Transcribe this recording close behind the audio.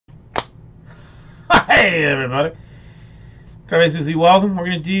Hey everybody, Carves Susie, welcome. We're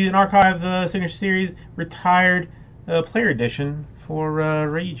going to do an Archive Signature Series Retired Player Edition for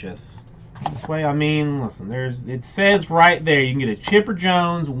Regis. This way, I mean, listen, it says right there you can get a Chipper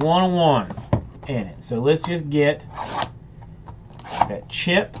Jones 101 in it. So let's just get that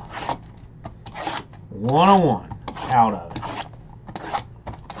Chip 101 out of it.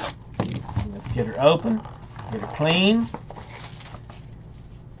 Let's get her open, get her clean.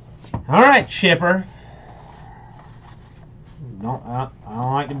 Alright, Chipper. I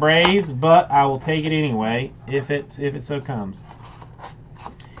don't like the Braves, but I will take it anyway if it so comes.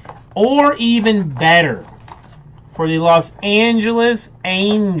 Or even better, for the Los Angeles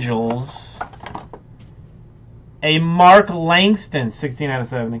Angels, a Mark Langston 16 out of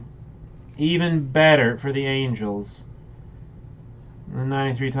 70. Even better for the Angels. The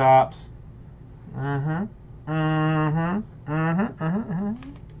 93 tops.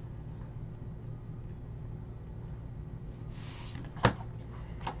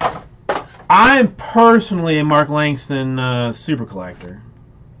 I'm personally a Mark Langston super collector.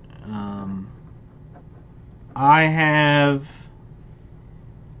 I have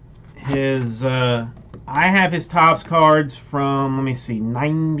his Topps cards from, let me see,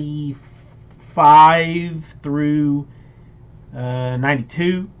 95 through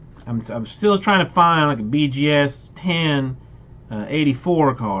 92. I'm still trying to find like a BGS 10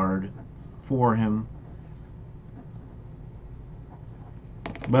 84 card for him.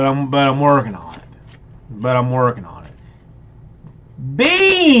 But I'm working on it.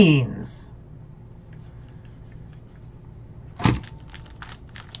 Beans!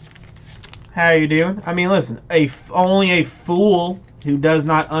 How are you doing? I mean, listen, only a fool who does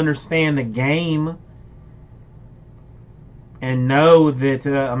not understand the game and know that,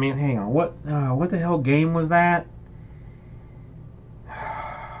 I mean, hang on, what the hell game was that?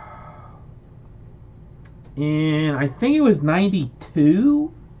 And I think it was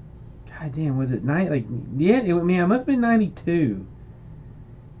 92. God damn, was it 90? Like, yeah, it must have been 92.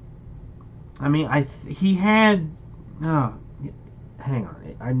 I mean, he had. No, hang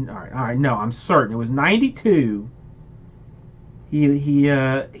on. All right. No, I'm certain it was 92. He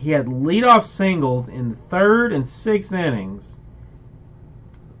had leadoff singles in the third and sixth innings,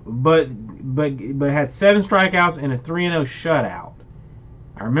 but had 7 strikeouts and a 3-0 shutout.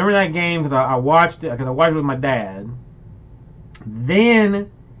 I remember that game because I watched it with my dad. Then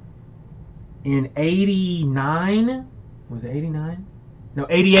in 89, was it 89? No,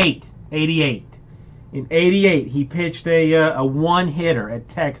 88. 88. In 88, he pitched a one-hitter at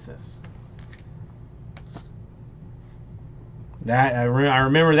Texas. I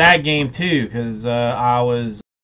remember that game too because I was